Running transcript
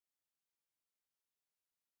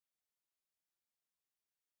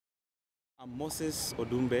I'm Moses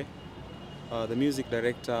Odumbe, the music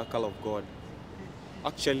director, Call of God.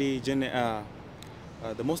 Actually, the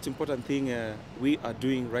most important thing we are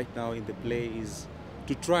doing right now in the play is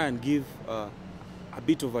to try and give a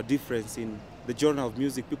bit of a difference in the genre of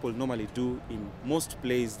music people normally do in most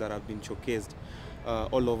plays that have been showcased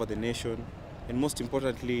all over the nation, and most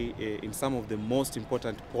importantly in some of the most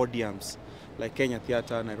important podiums like Kenya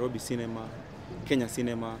Theatre, Nairobi Cinema, Kenya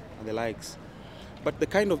Cinema, and the likes. But the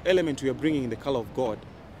kind of element we are bringing in the Call of God,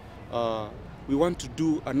 we want to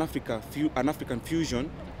do an African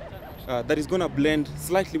fusion that is going to blend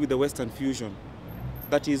slightly with the Western fusion.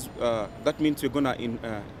 That means we're going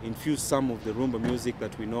to infuse some of the rumba music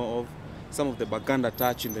that we know of, some of the Baganda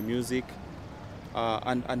touch in the music,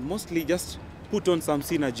 and mostly just put on some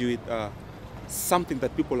synergy with something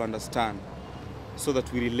that people understand, so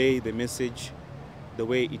that we relay the message the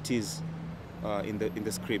way it is in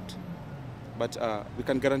the script. But we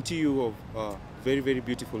can guarantee you of very, very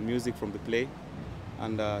beautiful music from the play,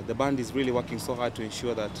 and the band is really working so hard to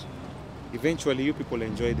ensure that eventually you people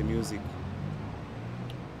enjoy the music.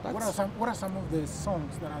 What are some of the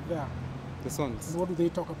songs that are there? The songs? And what do they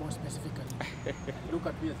talk about specifically? Look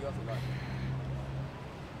at me as you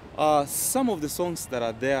also some of the songs that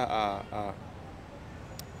are there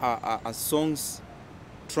are songs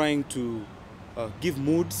trying to give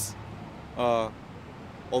moods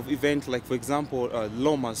of event, like for example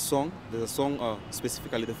Loma's song. There's a song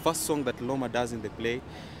specifically, the first song that Loma does in the play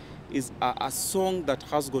is a song that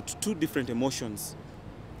has got two different emotions.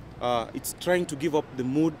 It's trying to give up the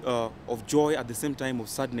mood of joy at the same time of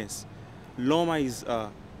sadness. Loma is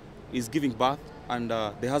giving birth, and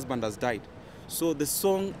the husband has died. So the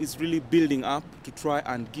song is really building up to try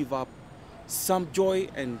and give up some joy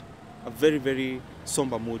and a very, very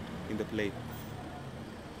somber mood in the play.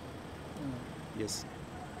 Yes.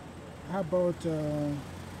 How about,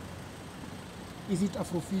 is it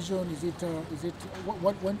Afrofusion? Is it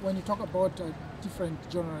when you talk about different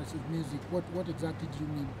genres of music, what exactly do you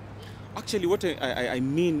mean? Actually, what I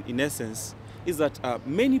mean in essence is that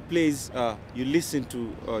many plays you listen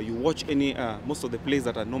to, you watch most of the plays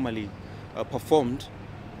that are normally performed,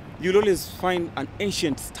 you'll always find an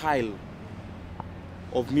ancient style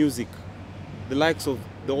of music, the likes of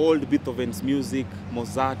the old Beethoven's music,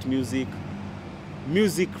 Mozart music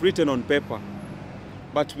written on paper.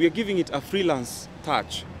 But we are giving it a freelance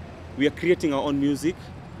touch. We are creating our own music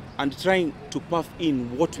and trying to puff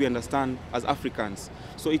in what we understand as Africans.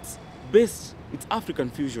 So it's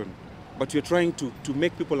African fusion, but we're trying to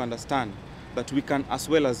make people understand that we can as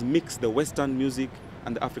well as mix the Western music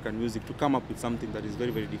and the African music to come up with something that is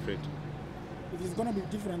very, very different. If it's going to be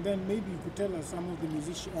different, then maybe you could tell us some of the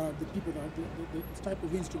the people, the type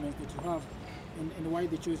of instruments that you have, and why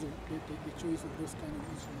the choice of those kind of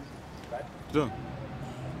instruments. Right? Sure.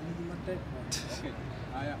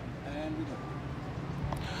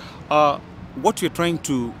 What we're trying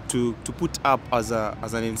to put up as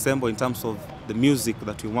an ensemble in terms of the music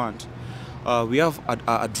that we want, we have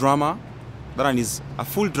a drummer. That one is a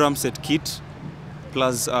full drum set kit,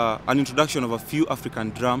 plus an introduction of a few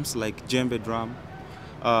African drums like djembe drum,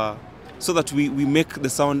 so that we make the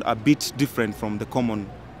sound a bit different from the common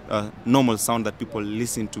normal sound that people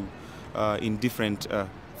listen to in different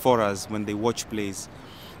forums when they watch plays.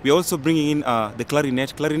 We're also bringing in the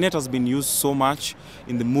clarinet. Clarinet has been used so much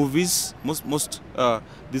in the movies,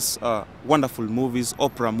 these wonderful movies,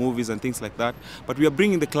 opera movies and things like that. But we are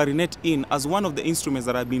bringing the clarinet in as one of the instruments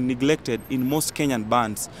that have been neglected in most Kenyan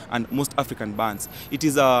bands and most African bands.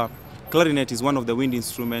 Clarinet is one of the wind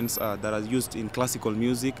instruments that are used in classical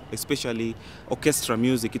music, especially orchestra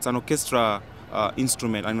music. It's an orchestra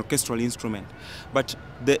instrument, an orchestral instrument. But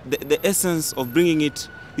the essence of bringing it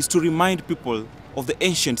is to remind people of the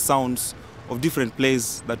ancient sounds of different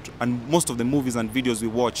plays and most of the movies and videos we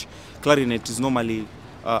watch. Clarinet is normally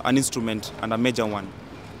an instrument and a major one.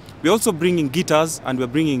 We're also bringing guitars, and we're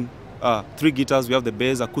bringing 3 guitars. We have the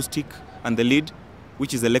bass, acoustic, and the lead,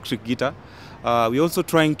 which is electric guitar. We're also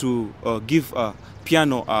trying to give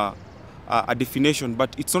piano a definition,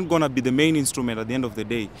 but it's not going to be the main instrument at the end of the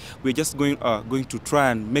day. We're just going to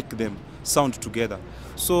try and make them sound together.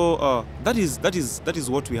 So that is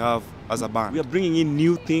what we have as a band. We are bringing in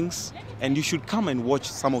new things, and you should come and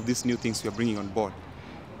watch some of these new things we are bringing on board.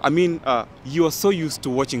 I mean, you are so used to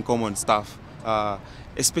watching common stuff,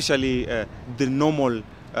 especially the normal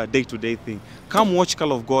day-to-day thing. Come watch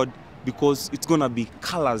Call of God, because it's going to be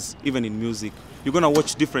colors even in music. You're going to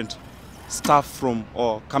watch different stuff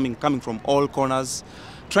coming from all corners,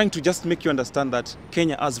 trying to just make you understand that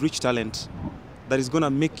Kenya has rich talent that is going to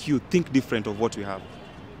make you think different of what we have.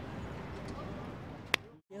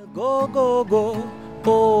 Go, go, go,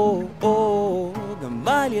 oh, oh,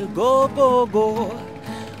 Gamaliel, go, go, go.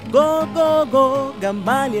 Go, go, go,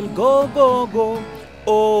 Gamaliel, go, go, go.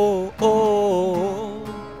 Oh, oh.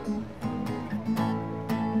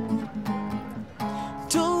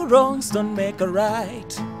 Two wrongs don't make a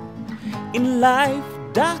right. In life,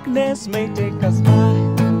 darkness may take us by.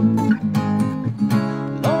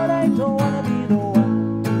 Lord, I don't wanna be the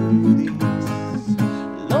one to do this.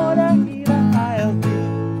 Lord, I need a higher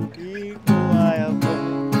thing. Ego, higher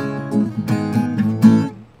thing.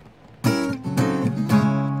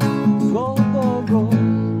 Go, go, go.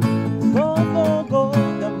 Go, go, go.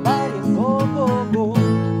 Gamaliel, go, go, go.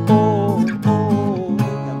 Oh, oh.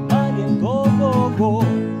 Gamaliel, go, go, go.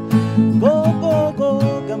 Go, go, go.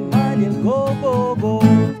 Gamaliel, go, go, go.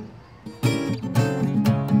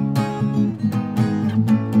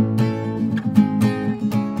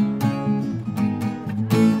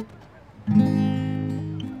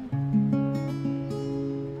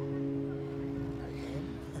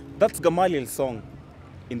 That's Gamaliel's song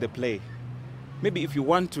in the play. Maybe if you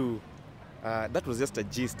want to, that was just a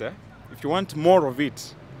gist. If you want more of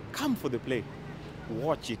it, come for the play.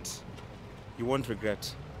 Watch it. You won't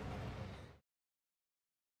regret.